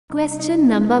Question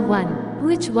number 1.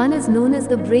 Which one is known as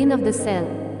the brain of the cell?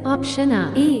 Option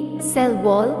A. Cell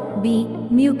wall, B.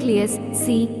 Nucleus,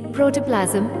 C.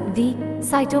 Protoplasm, D.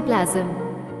 Cytoplasm.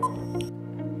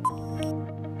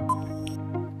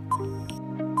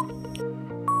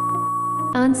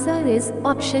 Answer is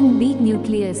option B.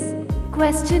 Nucleus.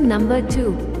 Question number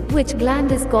 2. Which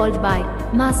gland is called by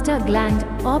master gland?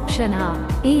 Option A.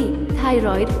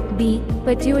 Thyroid, B.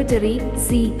 Pituitary,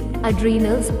 C.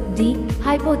 Adrenals, D.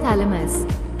 Hypothalamus.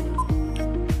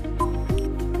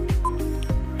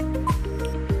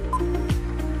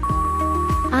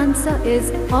 Answer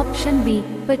is option B.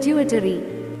 Pituitary.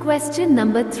 Question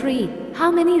number 3.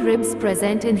 How many ribs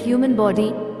present in human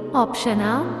body? Option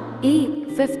A.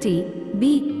 50,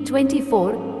 B.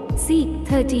 24, C.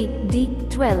 30, D.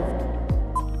 12.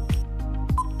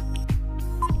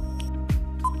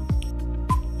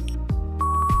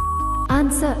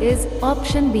 Answer is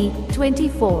option B.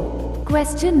 24.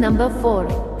 Question number 4.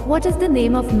 What is the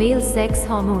name of male sex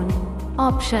hormone?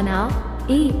 Option A.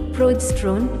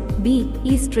 Progesterone, B.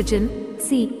 Estrogen,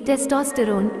 C.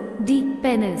 Testosterone, D.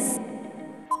 Penis.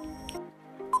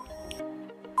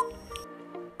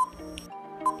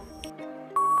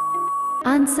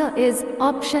 Answer is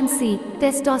option C.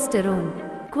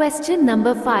 Testosterone. Question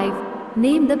number 5.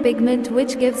 Name the pigment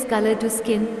which gives color to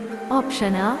skin.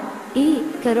 Option A.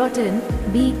 Keratin,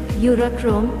 B.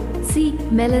 Urochrome, C.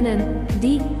 Melanin,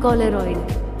 D. Coloroid.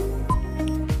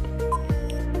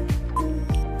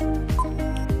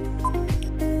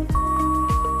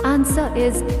 Answer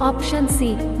is option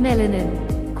C.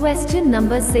 Melanin. Question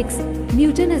number 6.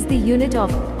 Newton is the unit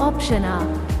of. Option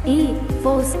A.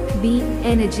 Force, B.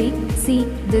 Energy, C.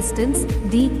 Distance,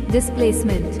 D.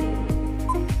 Displacement.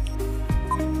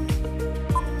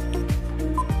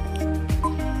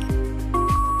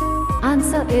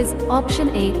 Answer is option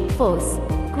A. Force.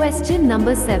 Question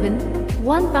number 7.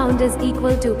 1 pound is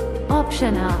equal to.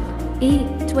 Option A.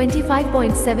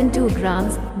 25.72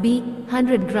 grams, B.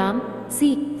 100 gram,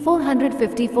 C.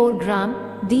 454 gram,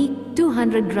 D.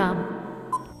 200 gram.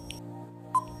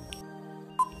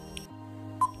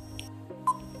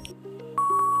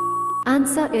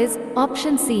 Answer is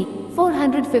option C.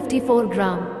 454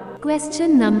 gram.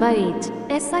 Question number 8.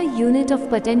 SI unit of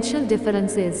potential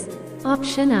difference is.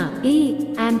 Option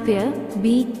A. Ampere,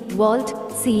 B.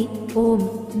 Volt, C.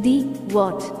 Ohm, D.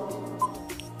 Watt.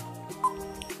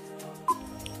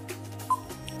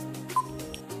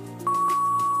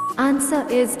 Answer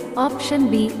is option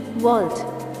B. Volt.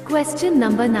 Question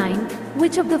number 9.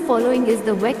 Which of the following is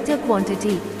the vector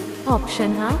quantity?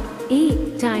 Option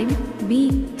A. Time,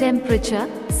 B. Temperature,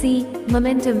 C.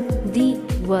 Momentum, D.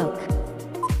 Work.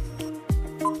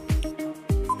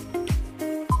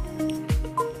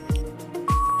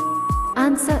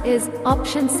 Answer is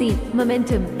option C.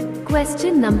 Momentum.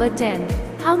 Question number 10.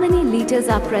 How many liters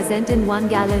are present in 1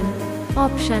 gallon?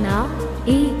 Option A.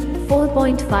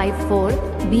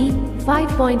 4.54, B.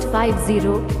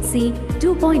 5.50, C.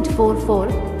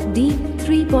 2.44, D.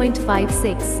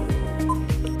 3.56.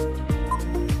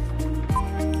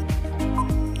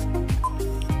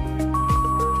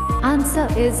 Answer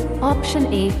is option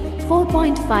A.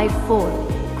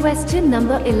 4.54. Question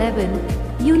number 11.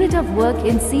 Unit of work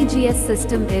in CGS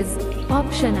system is.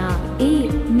 Option A.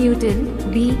 Newton,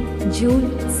 B. Joule,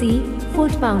 C.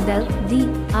 Foot-pounder, D.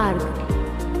 arg.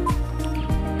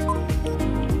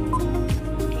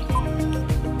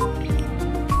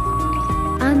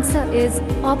 Answer is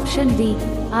option D.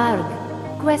 Arg.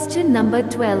 Question number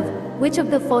 12. Which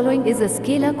of the following is a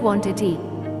scalar quantity?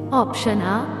 Option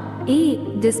A.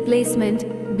 Displacement,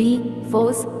 B.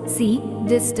 Force, C.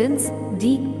 Distance,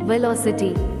 D.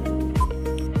 Velocity.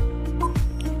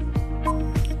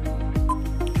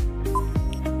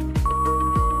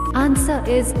 Answer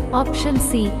is option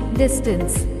C.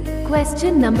 Distance.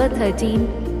 Question number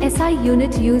 13. SI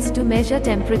unit used to measure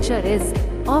temperature is.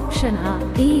 Option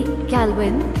A.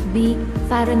 Kelvin, B.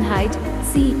 Fahrenheit,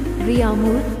 C.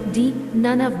 Réaumur, D.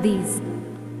 None of these.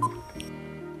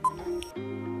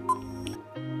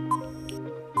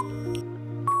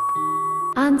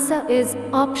 Answer is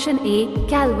option A.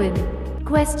 Kelvin.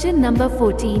 Question number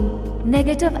 14.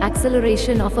 Negative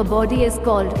acceleration of a body is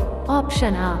called.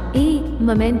 Option A.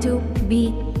 Momentum,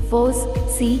 B. Force,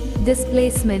 C.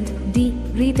 Displacement, D.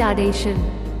 Retardation.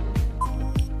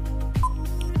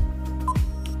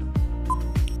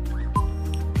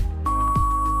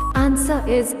 Answer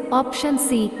is option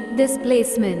C.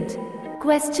 Displacement.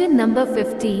 Question number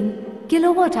 15.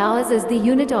 Kilowatt hours is the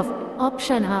unit of.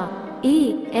 Option A.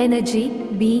 Energy,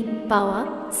 B.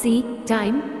 Power, C.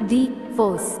 Time, D.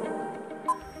 Force.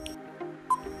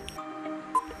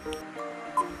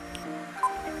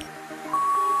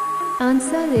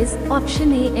 Answer is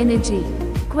option A, energy.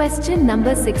 Question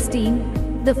number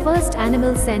 16. The first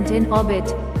animal sent in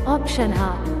orbit. Option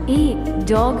A,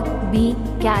 dog, B,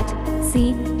 cat,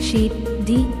 C, sheep,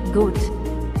 D, goat.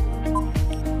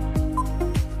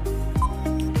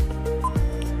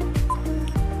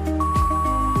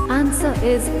 Answer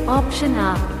is option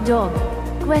A, dog.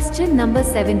 Question number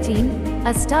 17.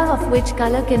 A star of which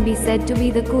color can be said to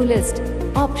be the coolest?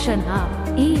 Option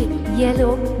A,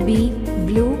 yellow, B,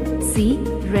 blue, C,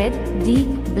 red, D,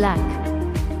 black.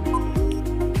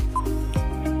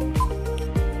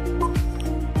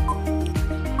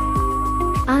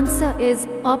 Answer is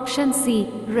option C,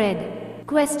 red.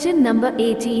 Question number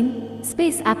 18.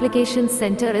 Space Applications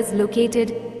Center is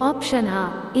located. Option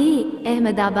A,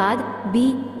 Ahmedabad,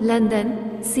 B,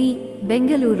 London, C,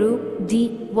 Bengaluru,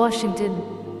 D, Washington.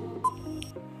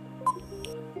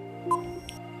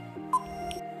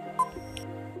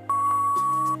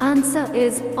 Answer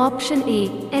is option A,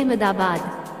 Ahmedabad.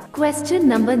 Question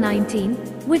number 19.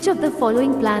 Which of the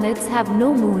following planets have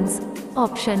no moons?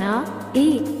 Option A,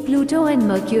 Pluto and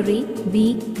Mercury,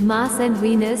 B, Mars and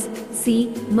Venus,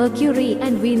 C, Mercury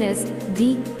and Venus,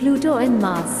 D, Pluto and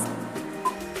Mars.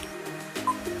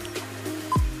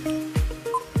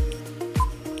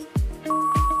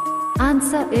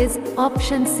 Answer is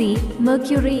option C,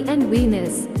 Mercury and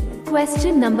Venus.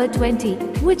 Question number 20.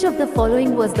 Which of the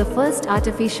following was the first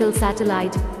artificial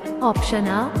satellite? Option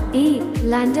A,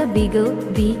 Lander Beagle,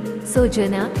 B,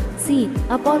 Sojourner, C,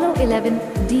 Apollo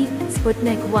 11, D,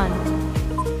 Sputnik 1.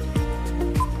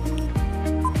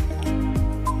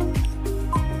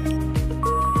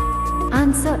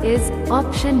 Answer is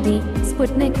option D,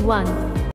 Sputnik 1.